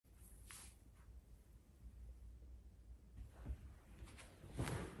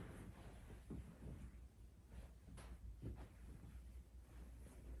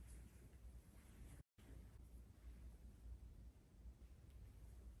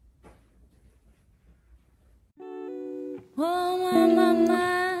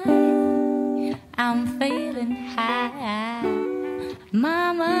I'm feeling high.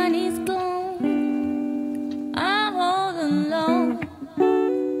 My money's gone. I'm all alone.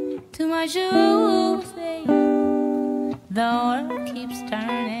 Too much to say. The world keeps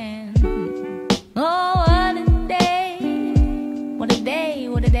turning. Oh, what a day. What a day,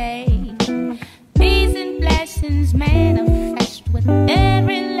 what a day. Peace and blessings manifest with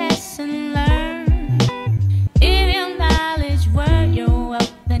every lesson learned. If your knowledge were your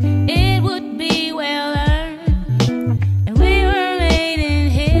wealth, then it would be well earned. And we were made in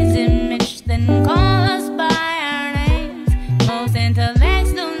His image, then call us by our names. Most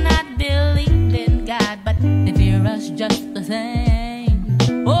intellects do not believe in God, but they fear us just the same.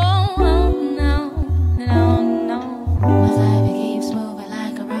 Oh, no, no, no. My life keeps moving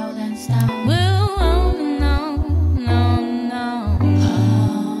like a rolling stone. Oh, no, no, no.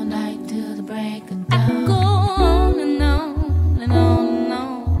 All night till the break of dawn. I go on and on and on and on.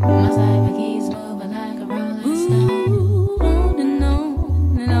 My life keeps moving like a rolling stone. On and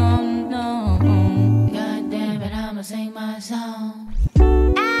on and on and on. God damn it, I'ma sing my song.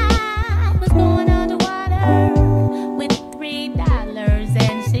 I was born underwater with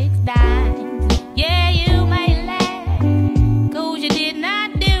 $3.06. Yeah, you may laugh, 'cause you did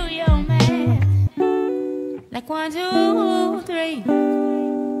not do your math. Like 1, 2, 3.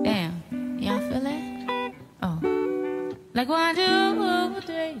 Damn, y'all feel that? Oh, like 1, 2,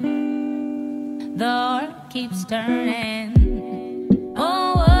 3. The world keeps turning.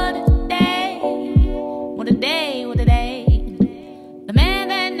 Oh, what a day! What a day! What a day! The man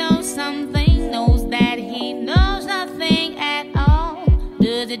that knows something knows that he knows nothing at all.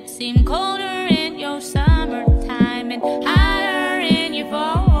 Does it seem colder in your summertime and hotter in your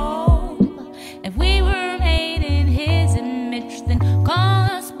fall? If we were made in His image, then call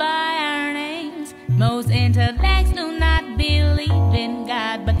us by our names. Most intellects do not believe in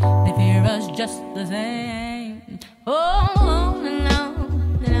God, but they fear us just the same. Oh, no,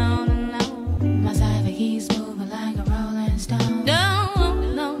 no, no. My life keeps moving like a rolling stone. No,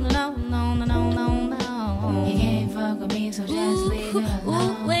 no, no, no, no, no, no, no. You can't fuck with me, so just leave it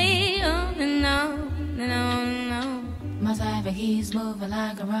alone. Wait, no, no, no. My life keeps moving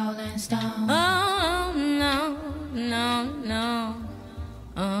like a rolling stone. Oh, no, no, no.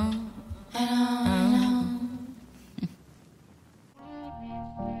 Oh, no.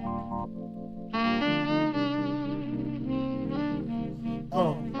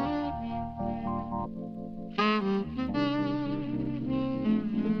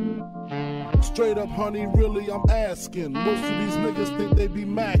 Straight up, honey, really, I'm asking. Most of these niggas think they be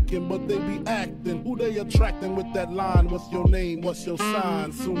macking, but they be acting. Who they attracting with that line? What's your name? What's your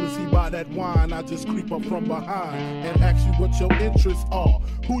sign? Soon as he buy that wine, I just creep up from behind and ask you what your interests are.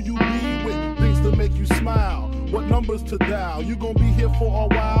 Who you be with? Things to make you smile. What numbers to dial? You gon' be here for a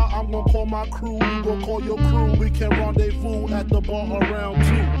while. I'm gon' call my crew. You gon' call your crew. We can rendezvous at the bar around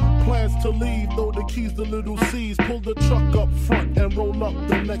 2. Plans to leave, throw the keys to little C's. Pull the truck up front and roll up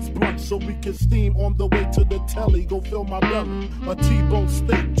the next blunt so we can steam on the way to the telly. Go fill my belly. A T-bone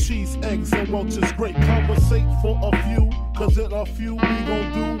steak, cheese, eggs, and Welch's grape. Conversate for a few, 'cause in a few we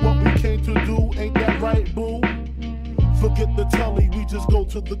gon' do what we came to do. Ain't that right, boo? Forget the telly, we just go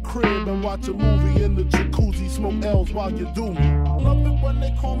to the crib and watch a movie in the jacuzzi. Smoke L's while you do me. Love it when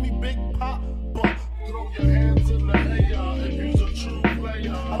they call me Big Pop, but throw your hands in the air if you's a true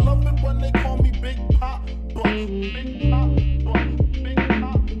player. I love it when they call me Big Pop, but Big Pop, but Big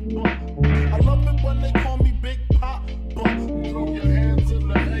Pop, but I love it when they call me Big Pop, but throw your hands in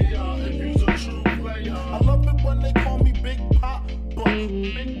the air if you's a true player. I love it when they call me Big Pop, but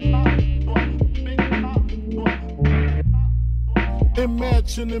Big Pop, but Big Pop, but.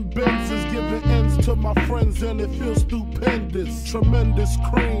 Imagining Benzes giving ends to my friends and it feels stupendous. Tremendous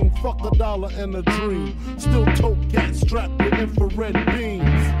cream, fuck $1 and a dream. Still tote gat strapped with infrared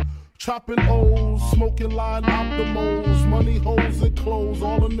beams. Chopping O's, smoking line optimals. Money holes and clothes,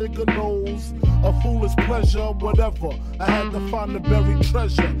 all a nigga knows. A foolish pleasure, whatever. I had to find the buried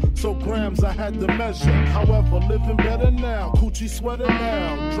treasure, so grams I had to measure. However, living better now, coochie sweater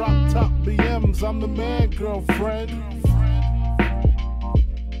now. Drop top BMs, I'm the man, girlfriend.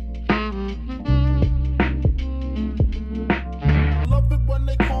 When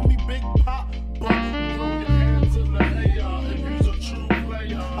they call me Big Pop, but throw your hands in the air if you's a true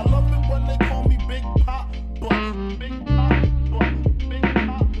player. I love it when they call me Big Pop, but Big Pop, but Big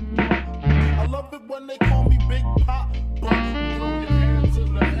Pop, but I love it when they call me Big Pop, but throw your hands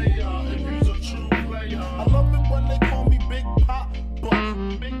in the air if you's a true player. I love it when they call me Big Pop,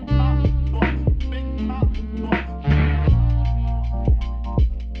 but Big Pop, but Big Pop, but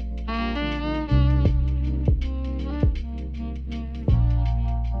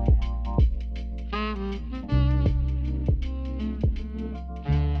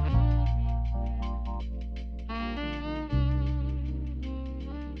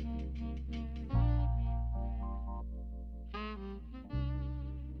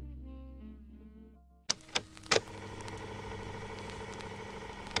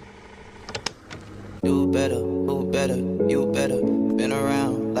better, who better, you better. Been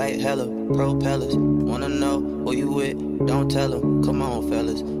around like hella propellers. Wanna know who you with? Don't tell them. Come on,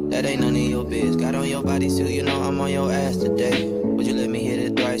 fellas, that ain't none of your biz. Got on your body too, you know I'm on your ass today. Would you let me hit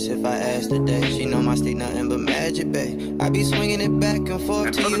it thrice if I asked today? She know my stick nothing but magic, babe. I be swinging it back and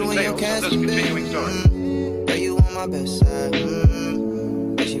forth to you in your casket, babe. Girl, you on my best side.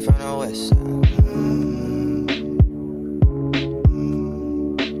 But she from the west side.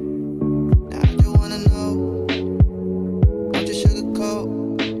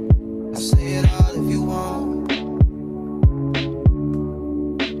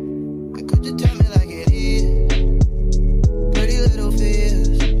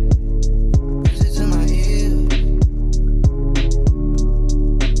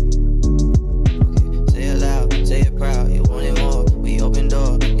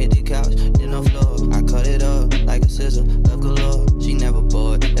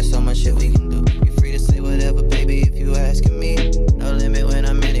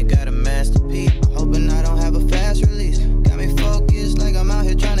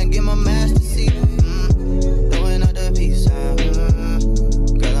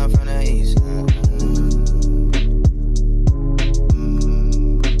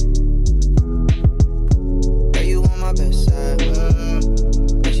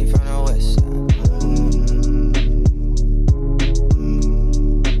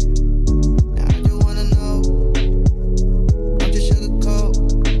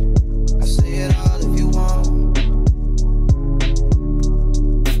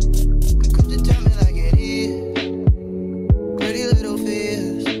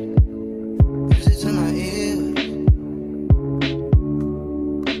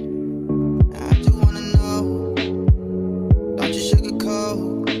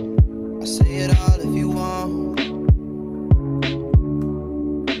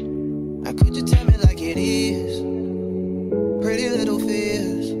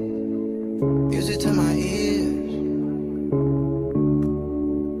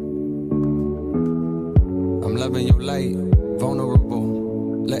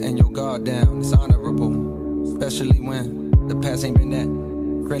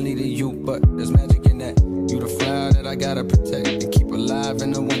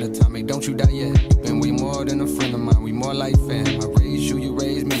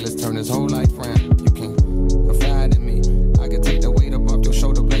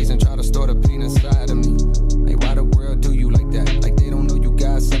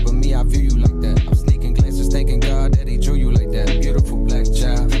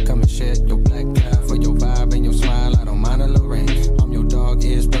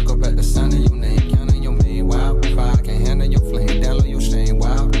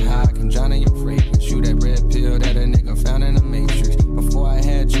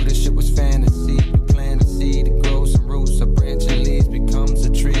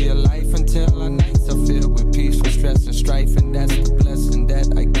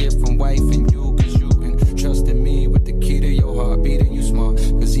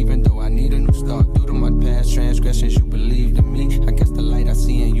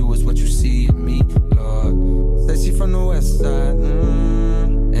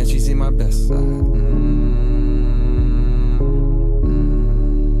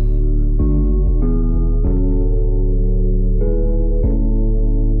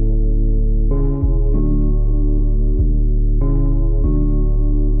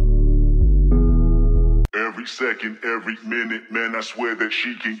 Every minute, man, I swear that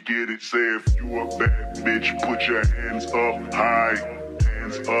she can get it. Say if you a bad bitch, put your hands up high,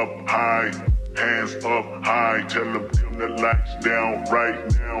 hands up high, hands up high. Tell them dim the lights down right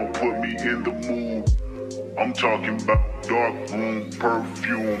now, put me in the mood. I'm talking about dark room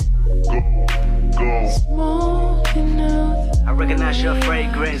perfume. Go. Smoking out. I recognize your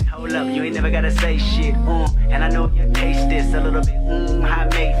fragrance. Hold up, you ain't never gotta say shit. And I know you taste this a little bit. High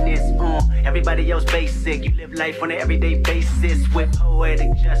maintenance. Everybody else basic. You live life on an everyday basis with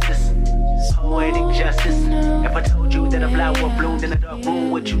poetic justice. Poetic justice. If I told you that a flower bloomed in a dark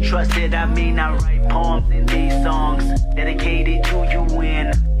room, would you trust it? I mean, I write poems in these songs dedicated to you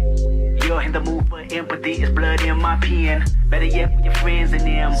when you're in the mood for empathy. It's blood in my pen. Better yet, with your friends and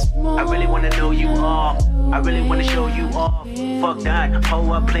them. I really wanna know you all. I really wanna show you off. Fuck that,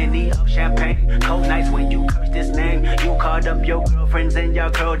 pour up plenty of champagne. Cold nights when you curse this name. You called up your girlfriends and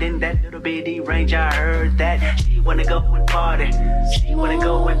y'all curled in that little bitty range. I heard that she wanna go and party. She wanna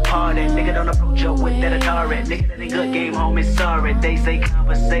go and party. Nigga, don't approach her with that Atari. Nigga, that ain't good game, homie, sorry. They say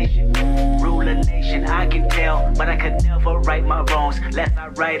conversation rule a nation. I can tell, but I could never right my wrongs. Lest I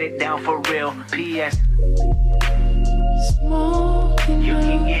write it down for real. P.S. You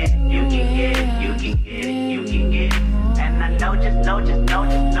can get it, you can get it, you can get it, you can get it. And I know just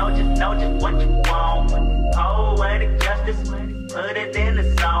what you want. Poetic justice, put it in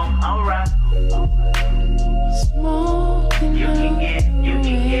the song, alright. You can get it, you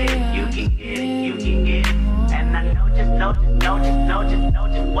can get it, you can get it, you can get it. And I know just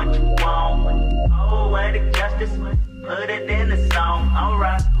what you want. Poetic justice, put it in the song,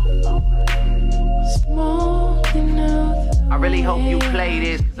 alright. I really hope you play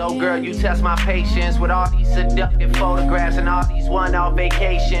this, cause oh girl, you test my patience with all these seductive photographs and all these one-off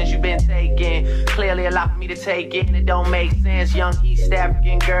vacations you've been taking. Clearly a lot for me to take in, it don't make sense. Young East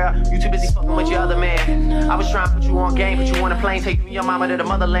African girl, you too busy fucking with your other man. I was trying to put you on game, put you on a plane, take you and your mama to the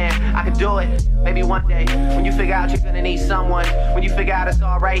motherland. I could do it, maybe one day, when you figure out you're gonna need someone. When you figure out it's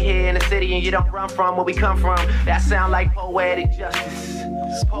all right here in the city and you don't run from where we come from. That sound like poetic justice.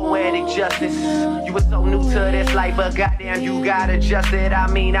 Poetic justice. You were so new to this life, but goddamn, you got adjusted. I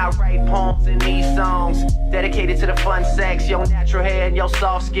mean, I write poems in these songs dedicated to the fun sex, your natural hair and your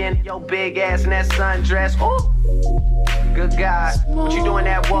soft skin, your big ass and that sundress. Ooh, good God, what you doing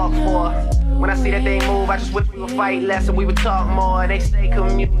that walk for? When I see that they move, I just wish we would fight less and we would talk more. They say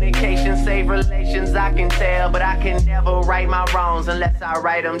communication save relations, I can tell, but I can never right my wrongs unless I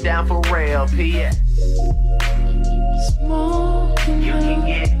write them down for real. P.S. You can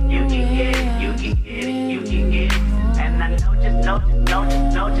get it, you can get it, you can get it, you can get it. And I know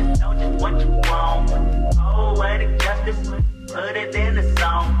just what you want. Poetic justice, put it in the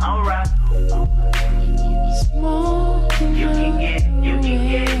song, alright. You can get it, you can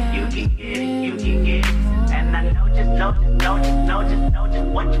get it, you can get it, you can get it. And I know just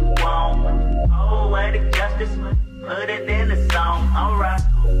what you want. Poetic justice, put it in the song, alright.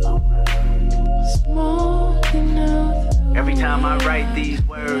 Every time I write these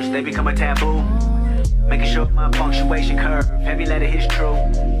words, they become a taboo. Making sure my punctuation curve, heavy letter hits true.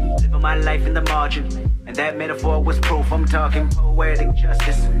 Living my life in the margin, and that metaphor was proof. I'm talking poetic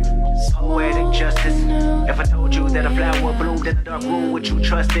justice, poetic justice. If I told you that a flower bloomed in a dark room, would you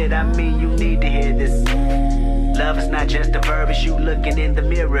trust it? I mean, you need to hear this. Love is not just a verb, it's you looking in the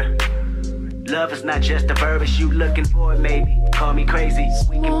mirror. Love is not just a verb, it's you looking for it, maybe. Call me crazy,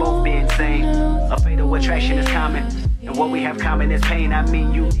 we can both be insane. A fatal attraction is common, and what we have common is pain. I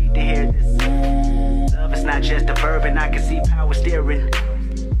mean, you need to hear this. Love is not just a verb, and I can see power steering.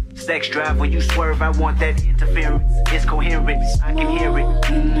 Sex drive when you swerve, I want that interference. It's coherent, I can hear it.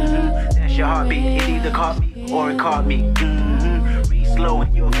 That's your heartbeat, it either caught me or it caught me. Read slow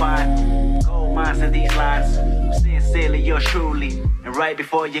and you'll find gold mines in these lines. Sincerely, yours truly, and right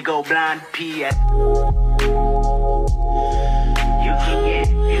before you go blind, P.S. You can get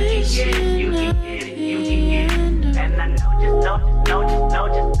it, you can get it, you can get it, you can get it. And I know just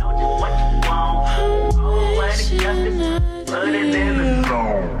what you want. Poetic justice, put it in the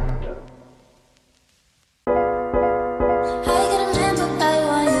song.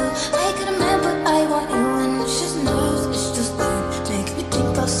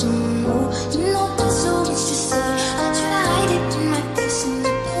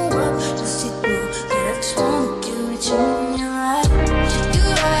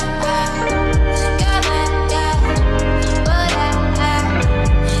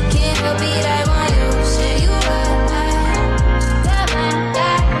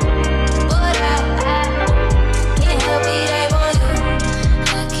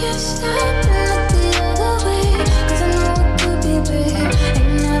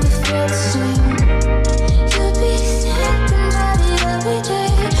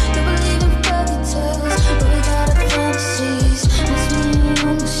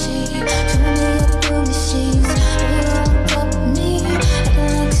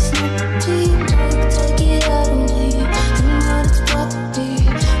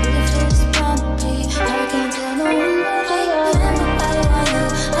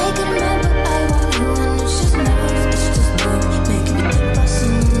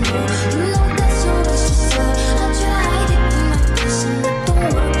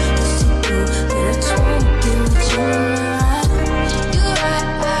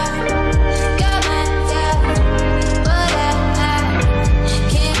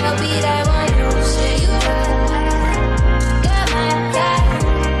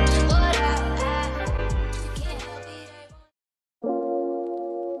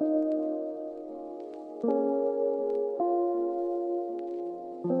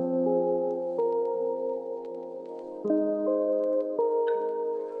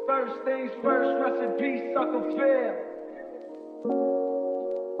 First things first, rest in peace, sucker fail.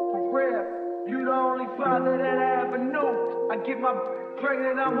 For real, you the only father that I ever knew. I get my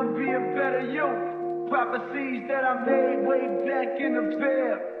pregnant, I'ma be a better you. Prophecies that I made way back in the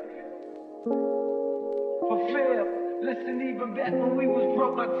veil. Fulfill. Listen, even back when we was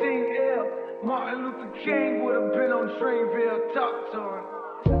broke, my team ill. Martin Luther King would have been on Trainville. Talk to him.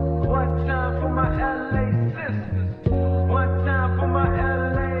 One time for my LA sisters. One time for my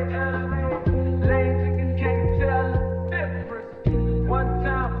LA. Lanes and can't tell the difference. One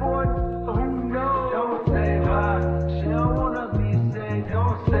time for who knows. Don't say hi. She don't wanna be saved.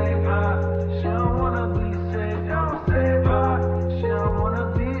 Don't say hi. She don't wanna be saved. Don't say hi. She don't wanna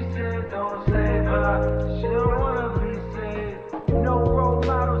be saved. Don't say hi. She don't wanna be saved. No role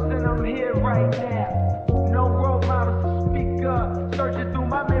models and I'm here right now. No role models to speak up. Searching through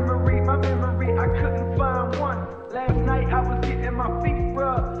my memory, I couldn't find one. Last night I was getting my feet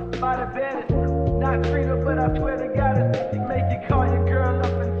rubbed by the baddest. Not treated, but I swear to God, it's make you call your girl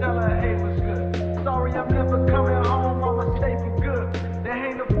up and tell her, hey, what's good? Sorry, I'm never coming home, I'ma stay for good. Then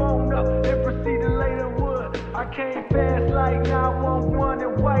hang the phone up and proceed to lay the wood. I came fast like 911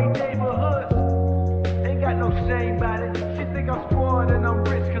 in white neighborhoods. Ain't got no shame about it. She think I'm spoiled and I'm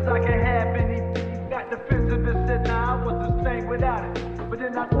rich cause I can have anything. Got defensive and said, nah, I was the same without it. But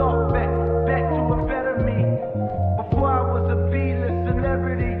then I thought back to a better me. Before I was a B-list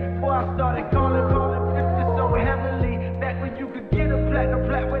celebrity. Before I started calling pictures so heavily. Back when you could get a platinum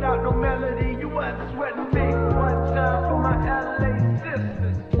plat without no melody. You wasn't sweating me. One time for my LA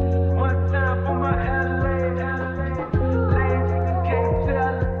sisters. One time for my LA. Lanes you can't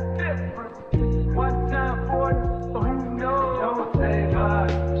tell the difference. One time for who knows. Don't say hi.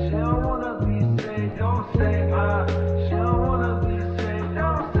 She don't wanna be saved. Don't say hi. She don't wanna be saved.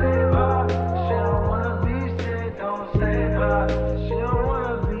 Don't say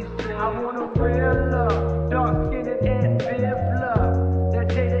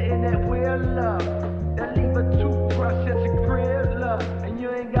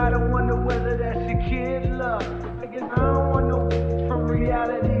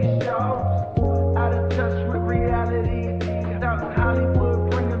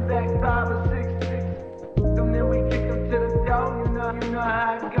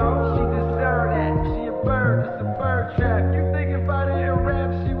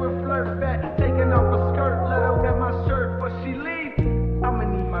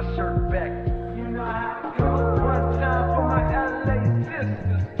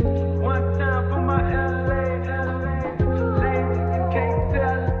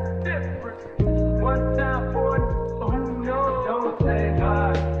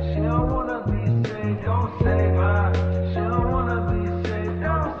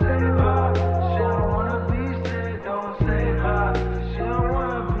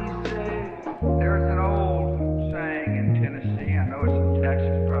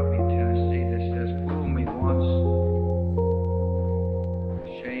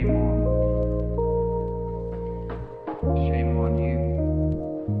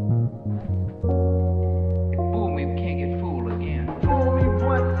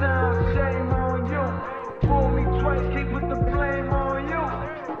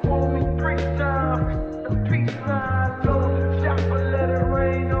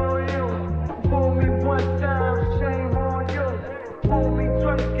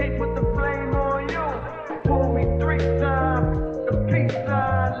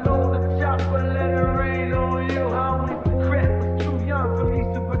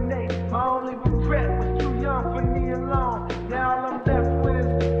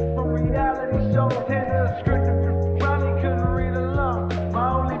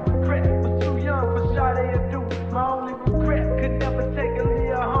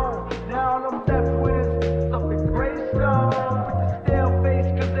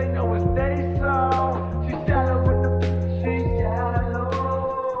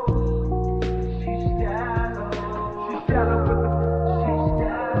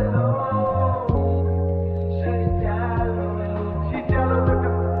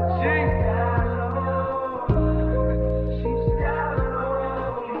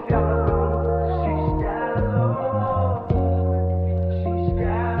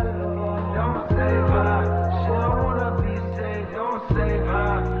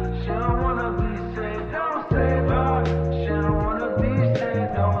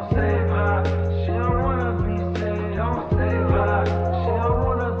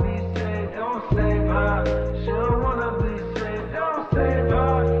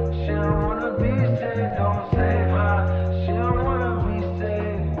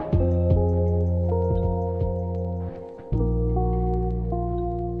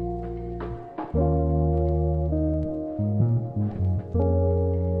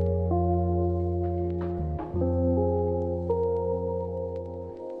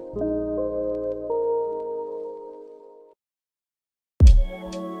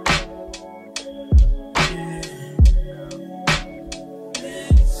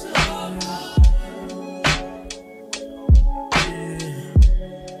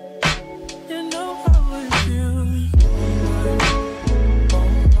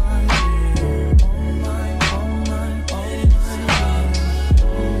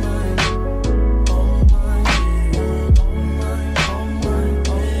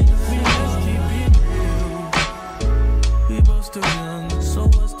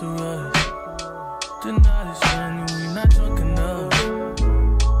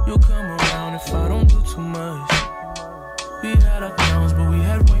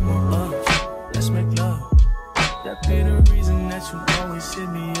you always hit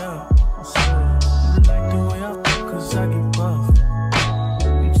me up. I said, you like the way I feel, cause I get buff.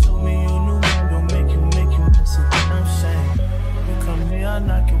 You told me your new man don't make you miss a damn shame. You come here, I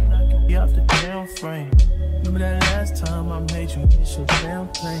knock you off the damn frame. Remember that last time I made you miss your damn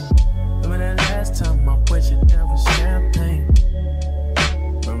plane? Remember that last time I wet you down with champagne?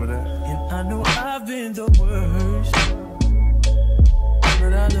 Remember that? And I know I've been the worst,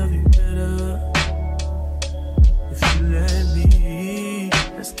 but I love you better if you let me.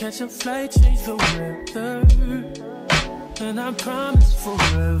 Let's catch a flight, change the weather, and I promise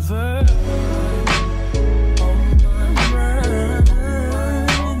forever.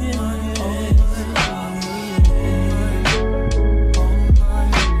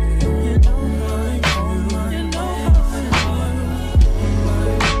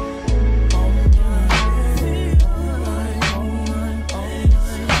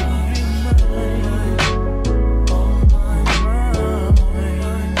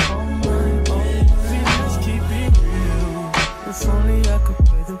 If only I could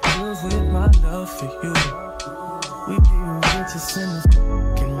pay the bills with my love for you. We'd be the richest in the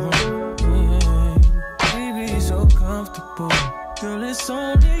fucking room. Yeah. We'd be so comfortable. Girl, it's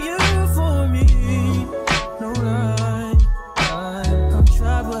only you for me. No lie. I've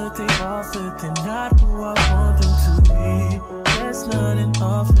tried what they offered. They're not who I want them to be. That's not an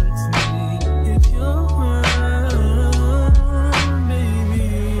offer to me. If you're mine, baby,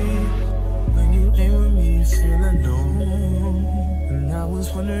 when you ain't with me, you feel alone. I was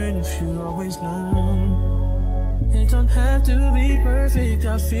wondering if you always known. It don't have to be perfect,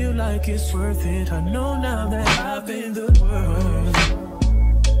 I feel like it's worth it. I know now that I've been the worst,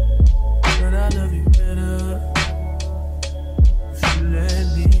 but I love you better if you let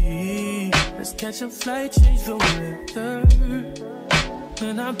me. Let's catch a flight, change the weather,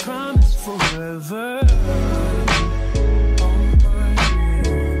 and I promise forever.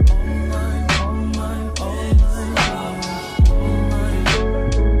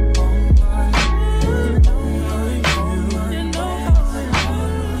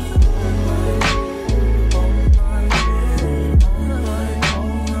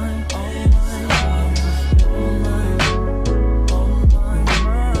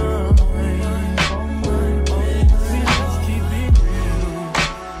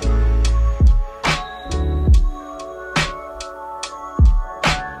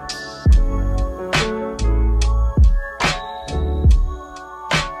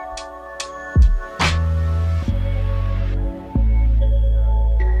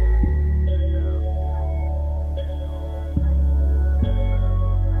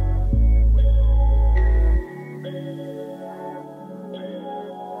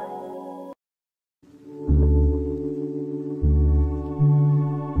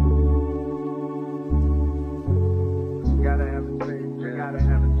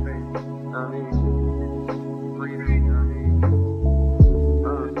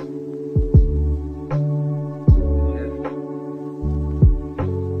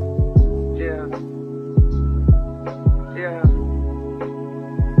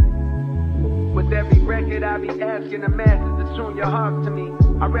 I be asking the masses to tune your hearts to me.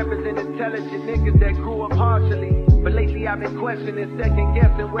 I represent intelligent niggas that grew up partially. But lately I've been questioning, second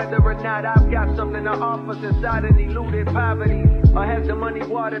guessing whether or not I've got something to offer since I done eluded poverty. Or has the money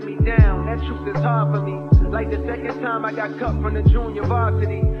watered me down? That truth is hard for me. Like the second time I got cut from the junior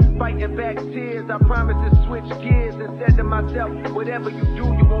varsity. Fighting back tears, I promised to switch gears and said to myself, whatever you do,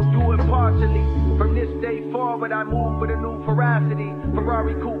 you won't do it partially. From this day forward, I move with a new ferocity.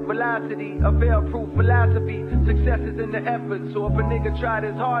 Ferrari coupe velocity, a fail-proof philosophy. Success is in the effort, so if a nigga tried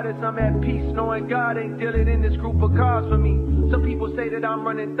his hardest, I'm at peace, knowing God ain't dealing in this group of cars for me. Some people say that I'm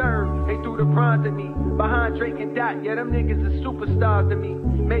running third, they threw the bronze at me. Behind Drake and Dot, yeah, them niggas are superstars to me.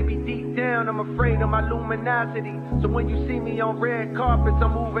 Maybe deep down, I'm afraid of my luminosity. So when you see me on red carpets,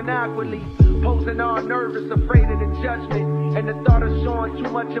 I'm moving awkwardly. Posing all nervous, afraid of the judgment. And the thought of showing too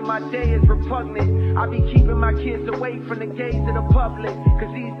much of my day is repugnant. I be keeping my kids away from the gaze of the public.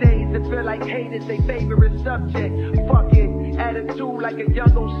 Cause these days it feel like hate is their favorite subject. Fuck it, attitude like a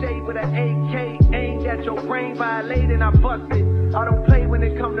young O'Shea with an AK. Aimed at your brain, violating, I bust it. I don't play when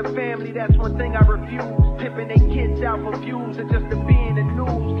it come to family, that's one thing I refuse. Pimping they kids out for views and just to be in the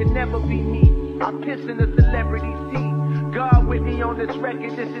news can never be me. I piss in the celebrity seat. God with me on this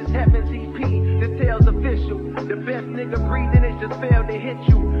record, this is Heaven's EP. The tale's official. The best nigga breathing, it just failed to hit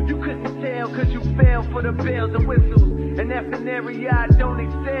you. You couldn't tell cause you fell for the bells and whistles. And that's an area I don't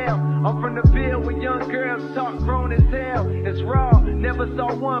excel. I'm from the bill where young girls talk grown as hell. It's raw, never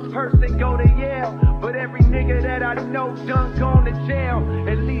saw one person go to Yale. But every nigga that I know done gone to jail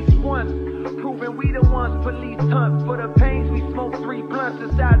at least once. Proving we the ones police hunt. For the pains we smoke 3 blunts the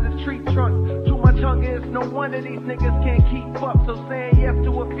size of tree trunks. Too much hunger, it's no wonder these niggas can't keep up. So saying yes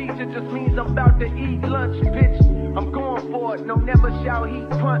to a feature just means I'm about to eat lunch, bitch. I'm going for it, no never shall he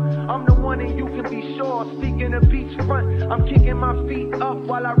punt. I'm the one and you can be sure. Speaking of beachfront, I'm kicking my feet up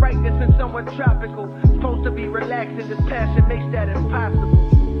while I write this in somewhere tropical. Supposed to be relaxing, this passion makes that impossible.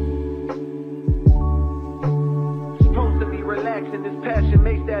 Supposed to be relaxing, this passion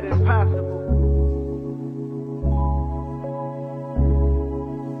makes that impossible.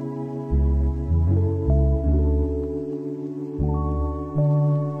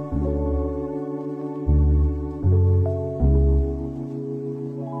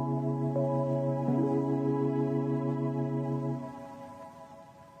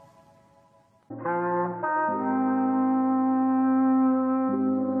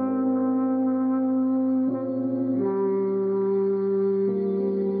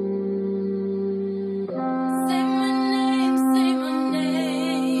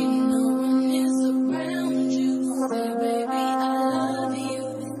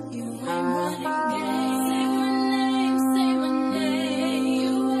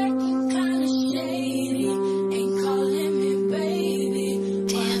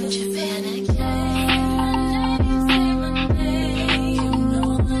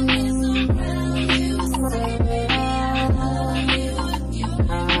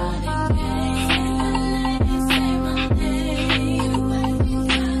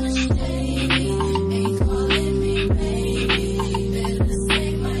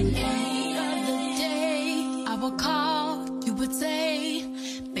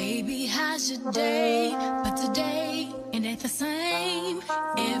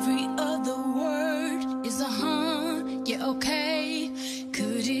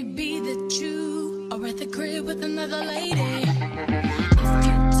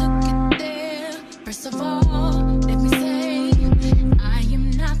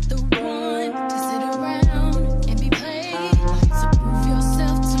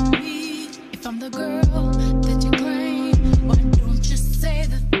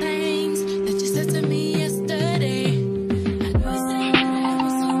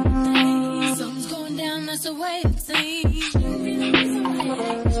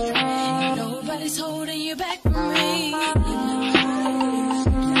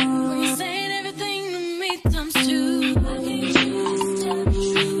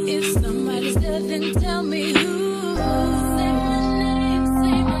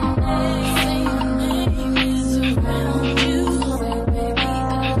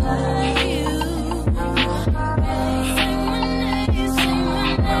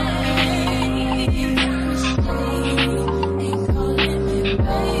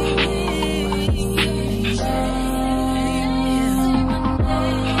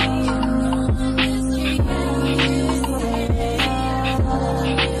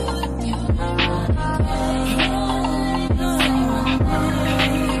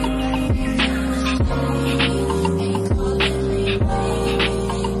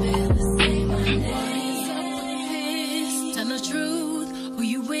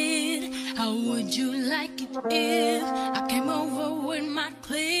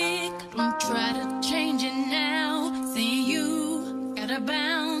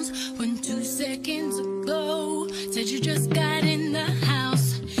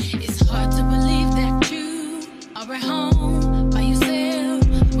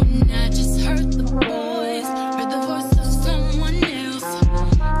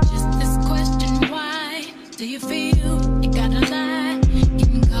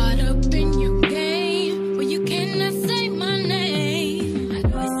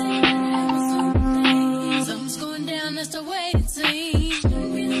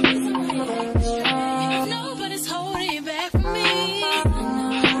 Nobody's holding you back from me.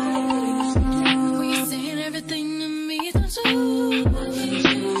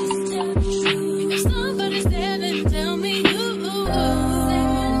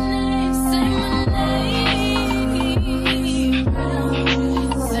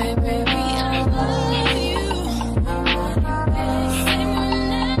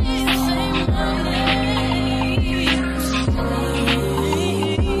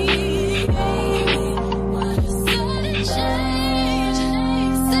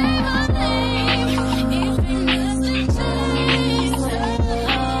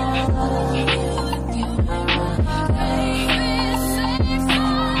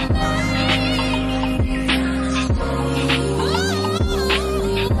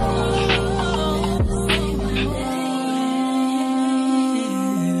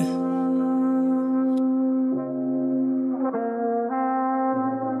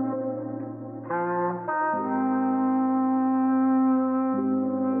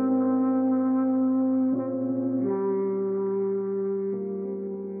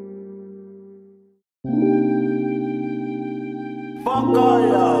 Fuck all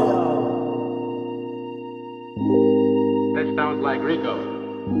y'all. That sounds like Rico.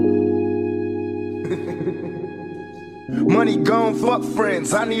 Money gone, fuck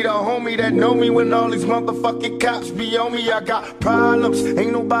friends. I need a homie that know me when all these motherfucking cops be on me. I got problems,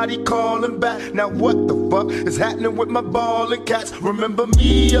 ain't nobody calling back. Now what the fuck is happening with my ballin' cats? Remember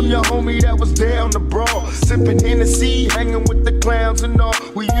me, I'm your homie that was there on the brawl, sipping Hennessy, hanging with the clowns and all.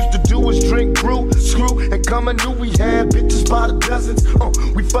 We used to do was drink, brew, screw, and come and knew we had bitches by the dozens.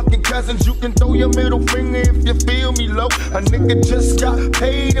 We fucking cousins, you can throw your middle finger if you feel me low. A nigga just got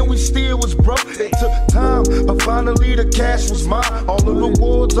paid and we still was broke. It took time, but finally the cash was mine. All of the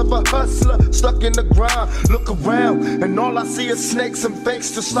awards of a hustler stuck in the grind. Look around and all I see is snakes and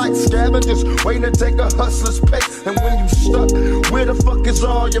fakes, just like scavengers waiting to take a hustler's pace. And when you stuck, where the fuck is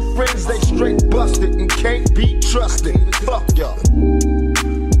all your friends? They straight busted and can't be trusted. Fuck y'all.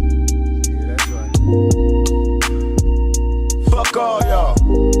 Yeah, that's right. Fuck all y'all.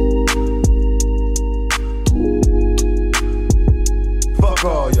 Fuck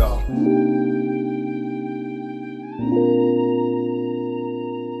all y'all.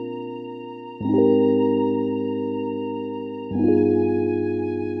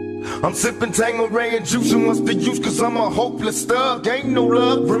 I'm sipping Tamera and juicing what's the use, cause I'm a hopeless thug. Ain't no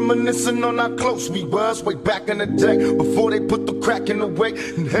love, reminiscing on how close we was way back in the day, before they put the crack in the way.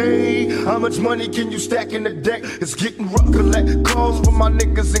 And hey, how much money can you stack in a day? It's getting rough, collect calls from my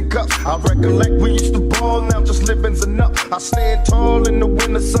niggas in cups. I recollect we used to ball, now just living's enough. I stand tall in the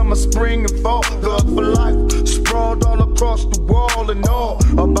winter, summer, spring and fall. Thug for life, sprawled all across the wall and all.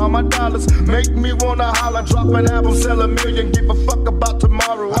 About my dollars, make me wanna holler. Drop an album, sell 1 million, give a fuck about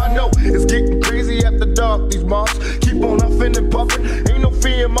tomorrow. I know it's getting crazy after dark, these moms keep on huffing and puffing. Ain't no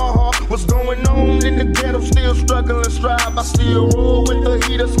fear in my heart. What's going on in the ghetto? Still struggling, strive. I still roll with the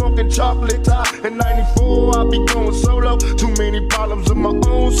heater, smoking chocolate tie. In 94, I be going solo. Too many problems of my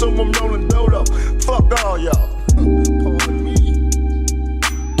own, so I'm rolling dolo. Fuck all y'all. Pardon me.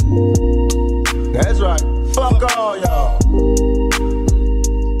 That's right. Fuck all y'all.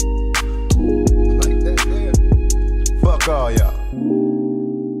 Like that there. Fuck all y'all.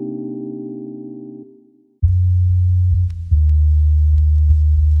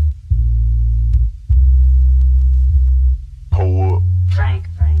 Pull up, Frank,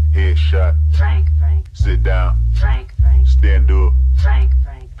 headshot, Frank, sit down, Frank, stand up, Frank,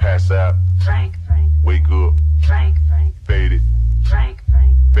 pass out, Frank, wake up, Frank, fade it, Frank,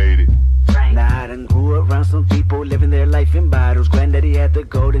 fade it. Now I done grew around some people living their life in bottles. Granddaddy had the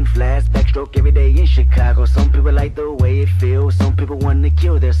golden flask, backstroke every day in Chicago. Some people like the way it feels, some people want to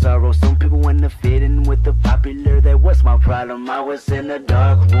kill their sorrow. Some people want to fit in with the popular, that was my problem. I was in a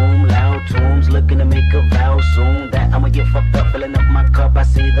dark room, loud tunes, looking to make a vow soon that I'ma get fucked up, filling up my cup. I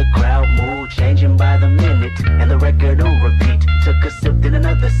see the crowd mood changing by the minute, and the record on repeat. Took a sip, then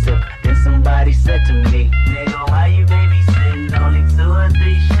another sip, then somebody said to me, nigga, why you babysitting? Only 2 or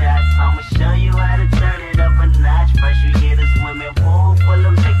 3 shots, I'ma show you how to turn it up a notch. First you get a swimming pool full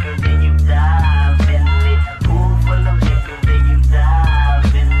of liquor, then you dive in it. Pool full of liquor, then you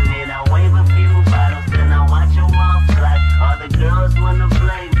dive in it. I wave a few bottles, then I watch them all fly. All the girls wanna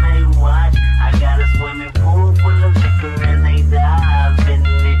play, they watch. I got a swimming pool full of liquor and they dive in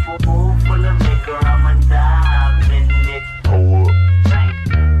it. Pool full of liquor, I'ma dive in it. Pull up, Frank,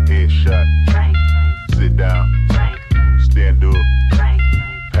 headshot, Frank, sit down, Frank, stand up, Frank,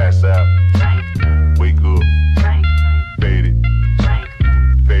 pass out, Frank, wake up, Frank, fade it, Frank,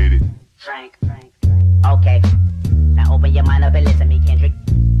 fade it. Frank. Okay, now open your mind up and listen to me, Kendrick.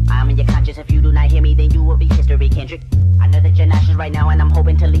 I'm in your conscience. If you do not hear me, then you will be history, Kendrick. I know that you're nauseous right now, and I'm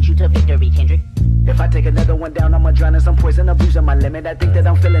hoping to lead you to victory, Kendrick. If I take another one down, I'ma drown in some poison, abusing my limit. I think that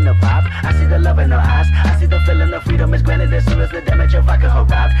I'm feeling the vibe. I see the love in her eyes. I see the feeling of freedom is granted as soon as the damage of vodka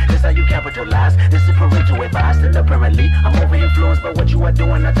arrives. This how you capitalize. This is parental advice. And apparently, I'm over influenced by what you are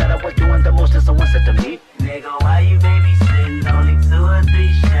doing. I thought I was doing the most, and someone said to me, nigga, why you babysitting? Only 2 or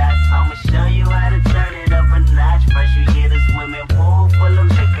 3 shots. I'ma show you how to turn it up a notch. First you get a swimming pool full of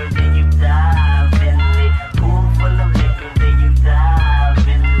liquor, then you dive in it. Pool full of liquor, then you dive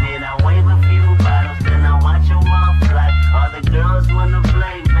in it. I wave a few bottles, then I watch them all fly. All the girls wanna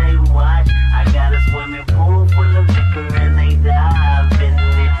play, they watch. I got a swimming pool full of liquor and they dive in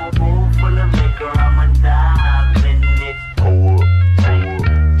it. Pool full of liquor, I'ma dive in it. Pull up,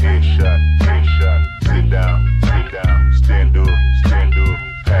 headshot, sit down,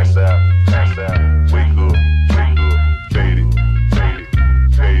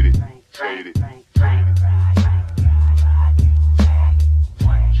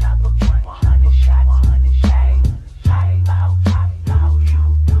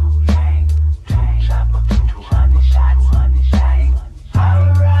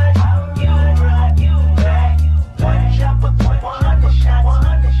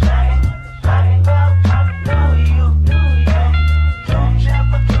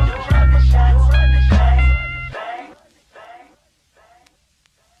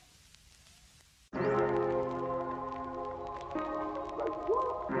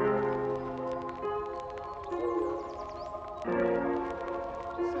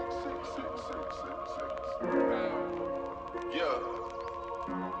 Yeah.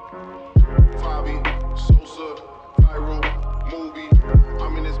 Fabi, Sosa, viral, movie.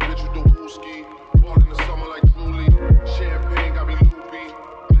 I'm in this bitch with the wooski. Bought in the summer like Julie. Champagne got me loopy.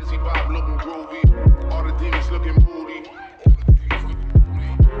 Lizzie Bob looking groovy. All the demons looking moody.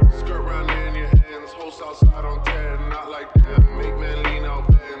 Skirt round there in your hands. Host outside on 10. Not like that. Make man lean out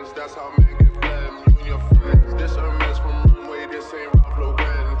bends. That's how men get blem. You and your friends. This Hermes from Runway. This ain't Ralph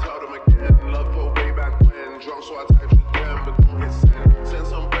Lauren. Tell them again. Love go way back when. Drunk so I typed with them. But don't hit send. Send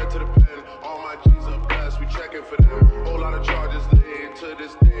some bread to the pen. All my G's are blessed. We checking for them. Whole lot of charges laid to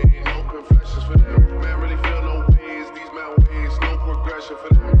this day. No confessions for them. Man really feel no ways. These man ways. No progression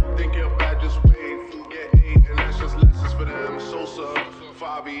for them. Think you're bad, just wait. Food get ate. And that's just lessons for them. Sosa,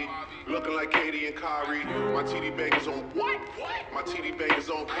 Fabi. Looking like Katie and Kyrie. My TD bank is on what? My TD bank is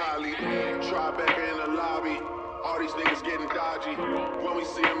on Kylie. Try back in the lobby. All these niggas getting dodgy. When we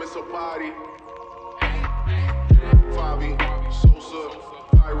see them, it's a party. Fabi, Sosa,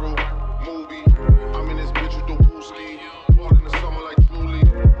 viral, movie. I'm in this bitch with the wooski. Bought in the summer like Julie.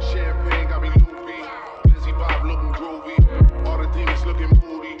 Champagne got me loopy. Lizzie Bob looking groovy. All the demons looking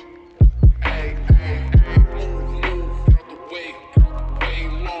moody. Hey, hey, hey, move, move, get out the way. Way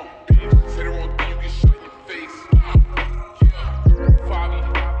long. Say the wrong thing, you get shot in your face. Yeah, Fabi,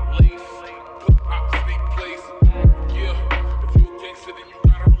 lace, put the opposite place. Yeah, if you a gangster, then you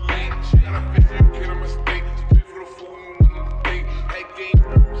gotta relate. Gotta fix your kid a mistake. Pay for the food you want to date. That game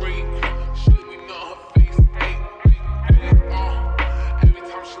great. She let me know her face. Hey, hey, every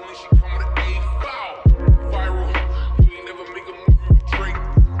time she leaves, she come with an A. Foul. Viral. You ain't never make a movie with Drake.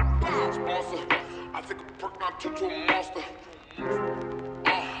 Bow. Sponsor. I take a perk, now turn to a monster.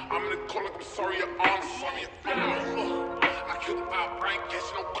 I'm in the call like I'm sorry, your honor. Sorry, your honor. I killed the op, I ain't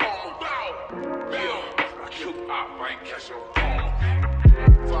catching no karma. Bow. Yeah, I killed the op, I ain't catching no karma.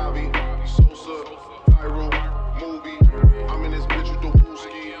 Fabi, Sosa, viral, movie. I'm in this bitch with the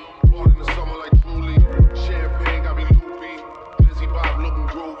wooski. Bought in the summer like Julie. Champagne got me loopy. Lizzie Bob looking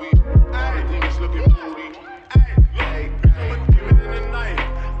groovy. All the demons looking moody. Hey, I'ma give it in the night.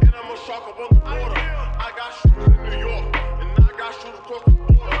 And I'ma shock up on the water. I got shooters in New York. And I got shooters across the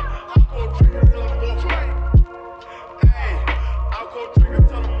border. I'll go drink until I'm over. Hey, I'll go drink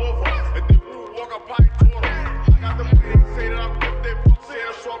until I'm over. And then we'll walk up by daughter. I got the way they say that I'm gifted. Say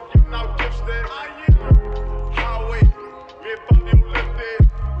that so I'm giving out gifts then. Highway, me and Bobby who lived there.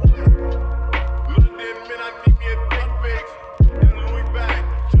 London, man, I need me a dick fix. And a Louis bag,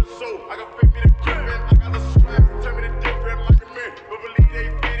 just so I can fit me the grippin'. I got the swag, tell me the different like a man. But believe they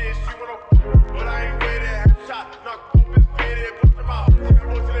fit it, she wanna fuck, but I ain't with it. Headshot, knock off his fitted. Put them out, see I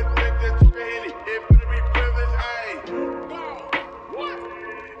was in the dick, then took a Henny. It better be privileged, ayy. What?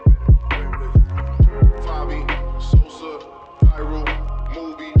 Fabi, Sosa, viral,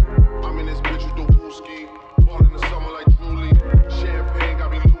 movie. I'm in this bitch with the wooski. Bought in the summer like Julie. Champagne got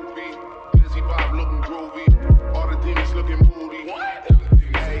me loopy. Lizzie Bob looking groovy. All the demons looking moody.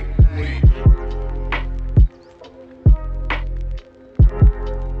 Hey, hey.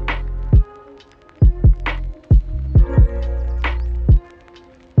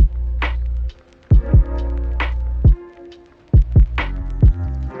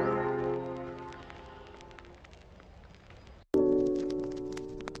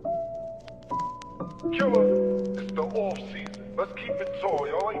 Killer, it's the off season. Let's keep it tall,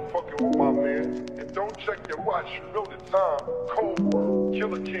 y'all ain't fucking with my man. And don't check your watch, you know the time. Cold World,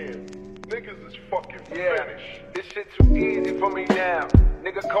 Killer Can. Niggas is fucking finished. This shit too easy for me now.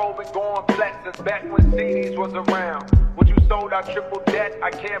 Nigga Cole been going flat since back when CDs was around. When you sold out triple debt, I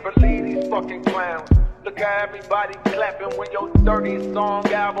can't believe these fucking clowns. Look how everybody clapping when your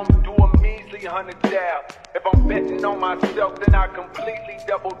 30-song album do a measly 100 down. If I'm betting on myself, then I completely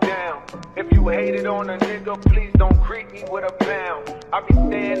double down. If you hated on a nigga, please don't greet me with a pound. I be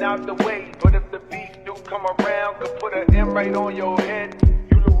staying out the way, but if the beast do come around, could put an M right on your head.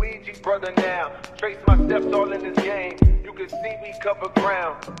 You Luigi, brother now. Trace my steps all in this game. You can see me cover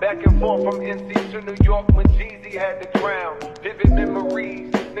ground. Back and forth from NC to New York when Jeezy had the crown. Vivid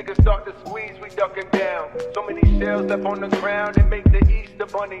memories. Niggas start to squeeze, we ducking down. So many shells up on the ground and make the Easter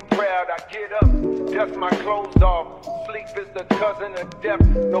Bunny proud. I get up, dust my clothes off. Sleep is the cousin of death.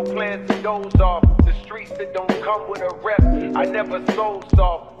 No plans to doze off. The streets that don't come with a rep. I never sold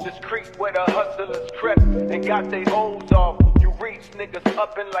soft. Just creep where the hustlers crept and got they O's off. You reach niggas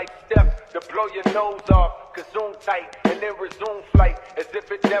up in like Steph to blow your nose off. Zoom tight and then resume flight as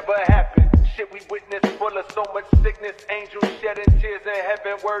if it never happened. Shit we witnessed full of so much sickness. Angels shedding tears in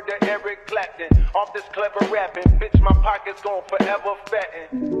heaven. Word to Eric Clapton. Off this clever rapping. Bitch, my pocket's gon' forever fatten.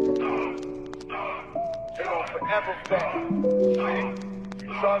 They gon' forever fatten.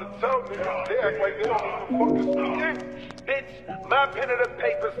 Try to tell niggas, they act like they don't even fucking speak English. Bitch, my pen and the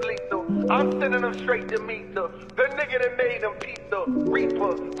paper's lethal. I'm sending them straight to meet the nigga that made them peep the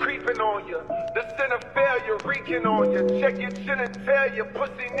reaper creeping on you. The sin of failure reeking on you. Check your chin and tell you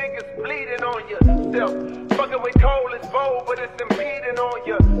pussy niggas bleeding on yourself. Fucking with coal is bold, but it's impeding on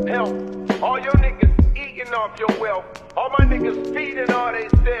your health. All your niggas eating off your wealth. All my niggas feeding all they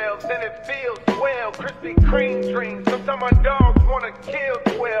selves, and it feels well. Krispy Kreme dreams. Sometimes my dogs wanna kill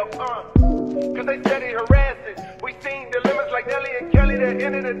 12, cause they steady harassing. We seen dilemmas like Nelly and Kelly that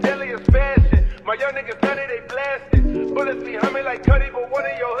end in the deadliest fashion. My young niggas nutty, they blasted. Bullets be humming like Cuddy, but one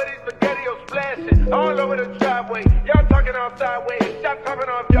of your hoodies spaghetti-o splashing. All over the driveway, y'all talking off sideways. Shot popping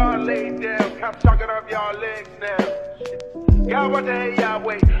off y'all laid down. Cops talking off y'all legs now. Y'all what the hell y'all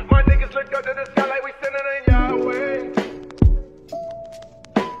wait? My niggas look up to the sky like we sending in y'all way.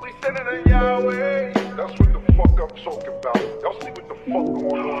 We sending in y'all way. That's what the fuck I'm talking about. Y'all see what the fuck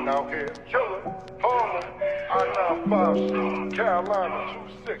going on out here? Killer, Harlem, I-95, Carolina,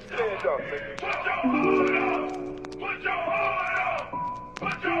 26. Stand up, nigga. Put your hood up! Put your hood up!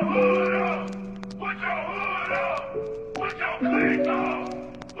 Put your hood up! Put your hood up! Put your click up!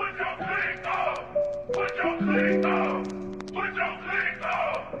 Put your click up! Put your click up! Put your click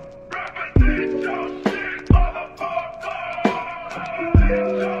up! Represent your shit, motherfucker!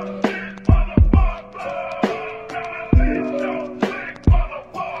 Represent your shit, motherfucker! Represent your click,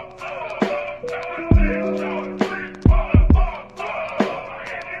 motherfucker! Represent your click, motherfucker!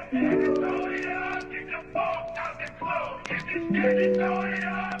 If it's standing up, get the fuck out the club! If it's standing up,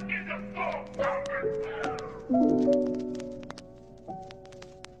 get the fuck out the club!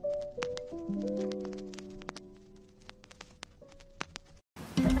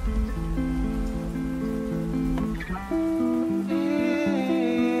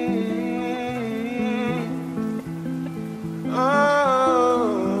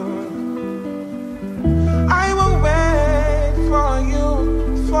 I will wait for you,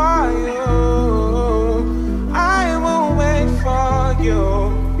 for you. I will wait for you.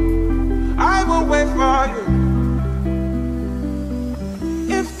 I will wait for you.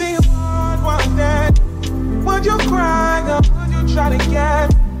 If the world was dead, would you cry or would you try to get?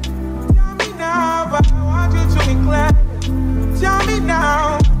 Tell me now, but I want you to be glad. Tell me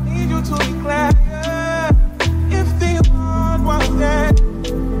now, I need you to be glad. If the world was dead,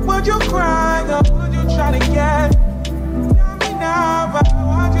 would you cry or would you try to get? Tell me now, but I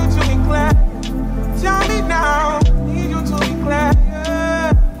want you to be glad. Tell me now, I need you to be glad.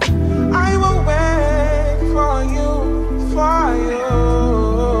 I will wait for you, for you.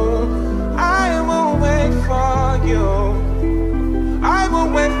 I will wait for you. I will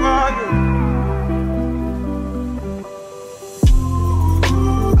wait for you.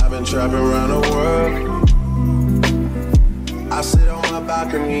 I've been trapping around the world. I sit on my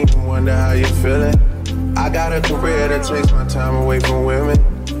balcony and wonder how you feeling. I got a career that takes my time away from women.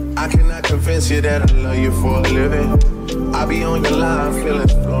 I cannot convince you that I love you for a living. I be on your line,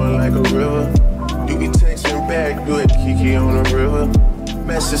 feelings flowing like a river. You be texting back, do it Kiki on the river.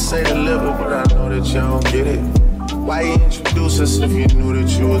 Message say deliver, but I know that you don't get it. Why you introduce us if you knew that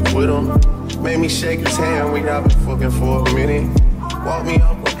you was with him? Made me shake his hand, we got been fucking for a minute. Walk me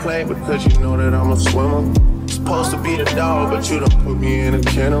off a plane because you know that I'm a swimmer. Supposed to be a dog, but you done put me in a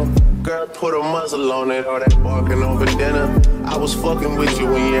kennel. Girl, put a muzzle on it, all that barking over dinner. I was fucking with you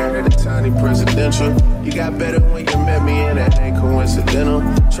when you had a tiny presidential. You got better when you met me, and that ain't coincidental.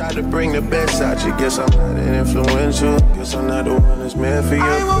 Tried to bring the best out you, guess I'm not influential. Guess I'm not the one that's meant for you.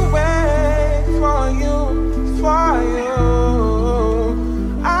 I will wait for you, for you.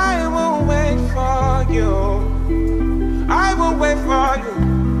 I will wait for you. I will wait for you.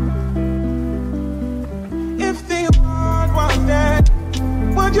 If the world was dead,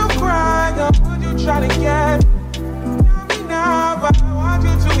 would you cry or would you try to get? Tell me now, but I want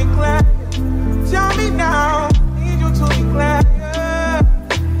you to be glad. Tell me now, I need you to be glad.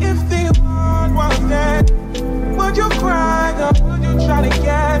 If the world was dead, would you cry or would you try to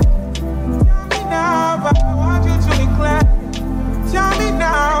get? Tell me now, but I want you to be glad. Tell me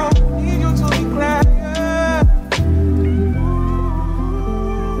now, I need you to be glad.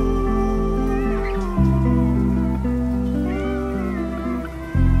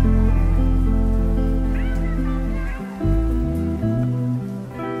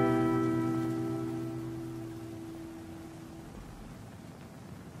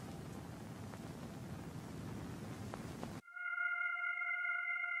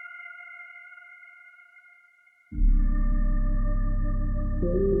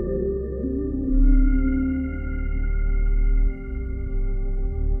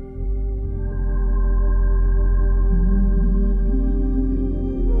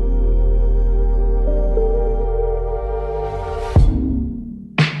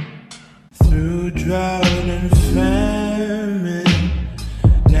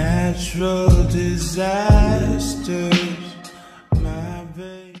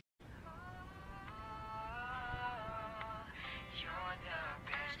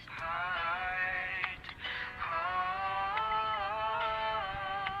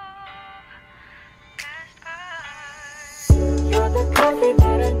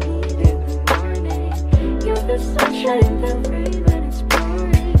 sunshine in the rain when it's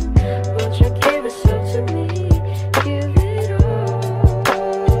pouring. Won't you give it some to me? Give it all.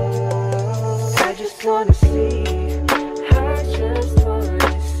 I just wanna see. I just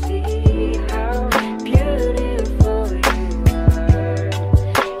wanna see how beautiful you are.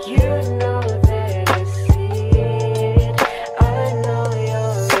 You know that I see it. I know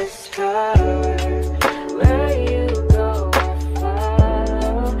you're a star. Where you go, I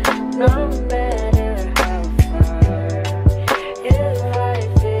follow. No matter how far. If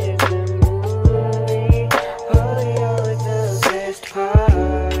life is a movie, oh, you're the best part.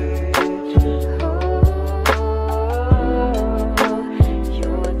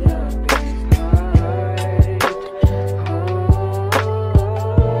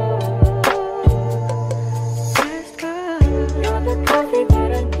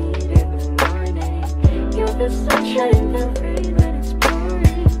 The sunshine in the rain when it's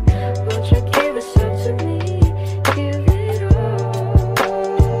pouring. Won't you give it some to me? Give it all.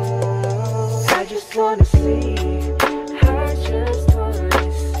 I just wanna see. I just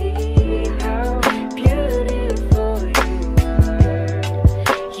wanna see how beautiful you are.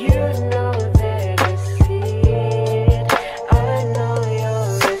 You know that I see it. I know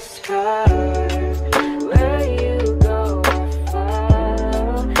you're a star. Where you go, I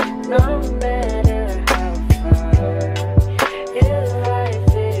follow. No matter. If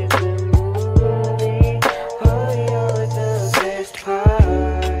life is a movie, oh, you're the best part.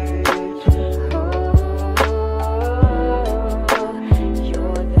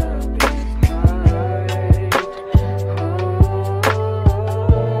 You're the best part.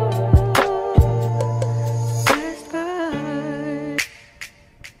 Best part.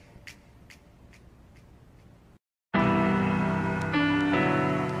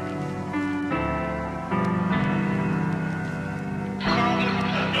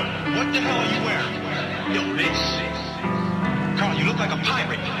 What the hell are you wearing? Yo, this. Carl, you look like a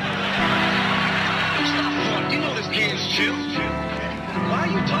pirate. Yo, stop, Carl. You know this game's chill. Why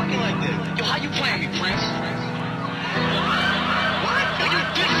are you talking like this? Yo, how you playing me, Prince? What? Yo, you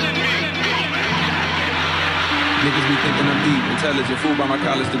dissing me. Niggas be thinking I'm deep, intelligent, fooled by my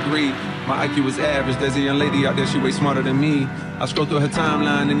college degree. My IQ is average, there's a young lady out there, she way smarter than me. I scroll through her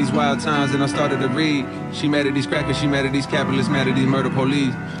timeline in these wild times and I started to read. She mad at these crackers, she mad at these capitalists, mad at these murder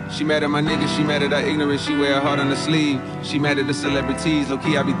police. She mad at my niggas, she mad at our ignorance, she wear her heart on her sleeve. She mad at the celebrities,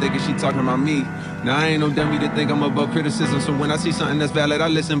 low-key I be thinking she talking about me. Now I ain't no dummy to think I'm above criticism, so when I see something that's valid I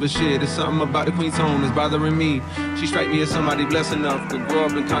listen, but shit, it's something about the Queen's home that's bothering me. She strike me as somebody blessed enough to grow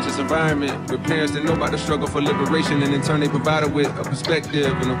up in conscious environment with parents that know about the struggle for liberation, and in turn they provide her with a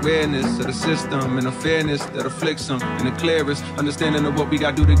perspective and awareness of the system and a fairness that afflicts them, and the clearest understanding of what we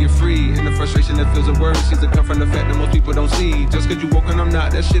gotta do to get free, and the frustration that feels a word seems to come from the fact that most people don't see. Just cause you woke and I'm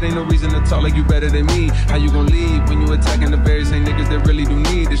not, that shit ain't no reason to talk like you better than me. How you gon' leave when you attacking the very same niggas that really do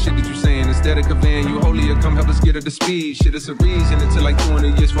need the shit that you saying? Instead of conveying you holier, come help us get her to speed. Shit, it's a reason until like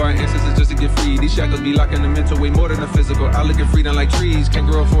 200 years for our ancestors just to get free. These shackles be locking the mental way more than the physical. I look at freedom like trees, can't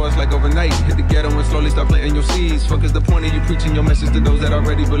grow for us like overnight. Hit the ghetto and slowly start planting your seeds. Fuck is the point of you preaching your message to those that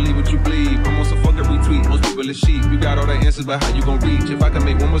already believe what you believe? I'm on some fucking retweet, most people is sheep. You got all the answers, but how you gon' reach? If I could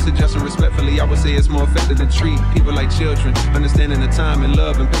make one more suggestion respectfully, I would say it's more effective to treat people like children, understanding the time and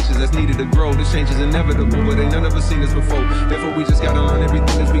love and patience that's needed to grow. This change is inevitable, but ain't none of us seen this before. Therefore we just gotta learn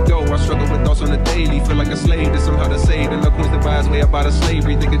everything as we go. I struggle with thoughts on the daily, feel like a slave that's somehow to save. And no coins divides way up out of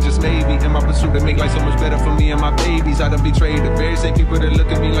slavery, think it just maybe in my pursuit to make life so much better for me and my babies. I done betrayed the very same people that look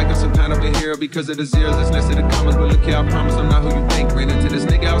at me like I'm some kind of a hero because of the zeros that's next to the commas. But look here, I promise I'm not who you think. Ran into this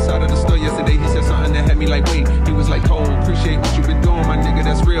nigga outside of the store yesterday, he said something that had me like, wait. He was like, Cole, appreciate what you been doing, my nigga,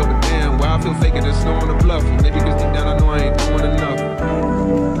 that's real. But damn, why I feel faker than snow on the bluff? Maybe cause deep down I know I ain't doing enough.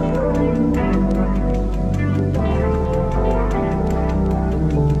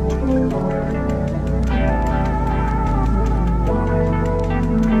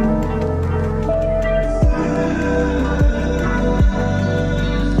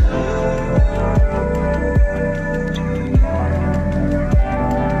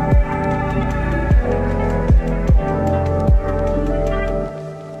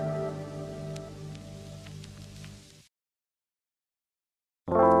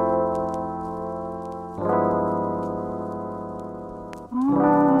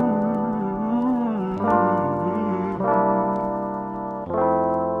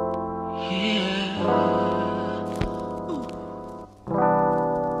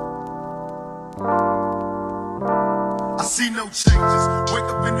 I see no changes. Wake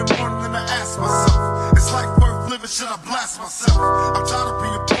up in the morning and I ask myself, is life worth living? Should I blast myself? I'm tired of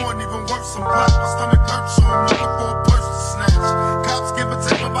being born, even worse, I'm black. My stomach hurts, so I'm looking for a purse to snatch. Cops give a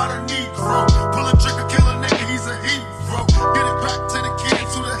tip about a Negro. Pull a trigger, kill a nigga, he's a hero.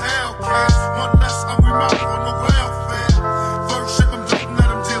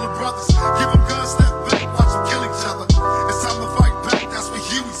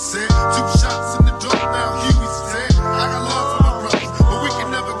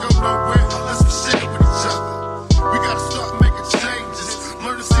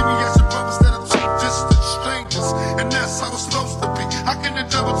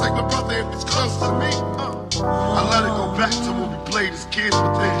 take a brother if it's close to me. I let it go back to when we played as kids,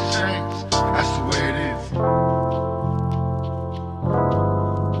 but things changed. That's the way it is.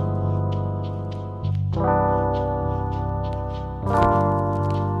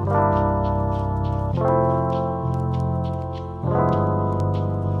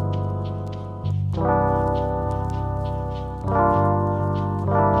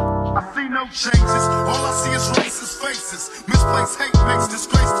 No changes, all I see is racist faces. Misplaced hate makes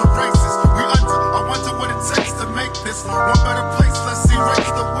disgrace to races. We I wonder what it takes to make this one better place. Let's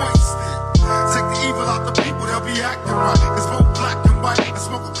erase the waste. Take the evil out the people, they'll be acting right. Cause both black and white and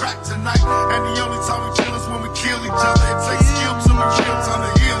smoke a crack tonight. And the only time we chill is when we kill each other. It takes skill to kill time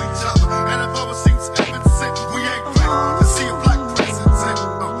to heal each other. And if ever seems evident, we ain't ready to see a black president.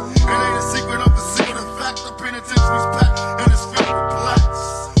 It ain't a secret of the seal, the fact the penitentiary's packed and it's filled with blacks.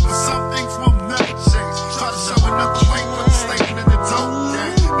 Some things will never change. Try to show another way, but it's staying in the dope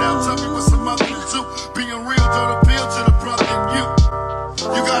game. Now tell me what's a mother to do. Being real don't appeal to the brother in you.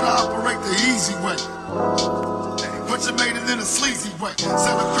 You gotta operate the easy way, but you made it in a sleazy way.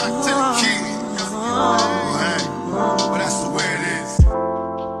 Sell a crack to the kids. Hey, but that's the way it is.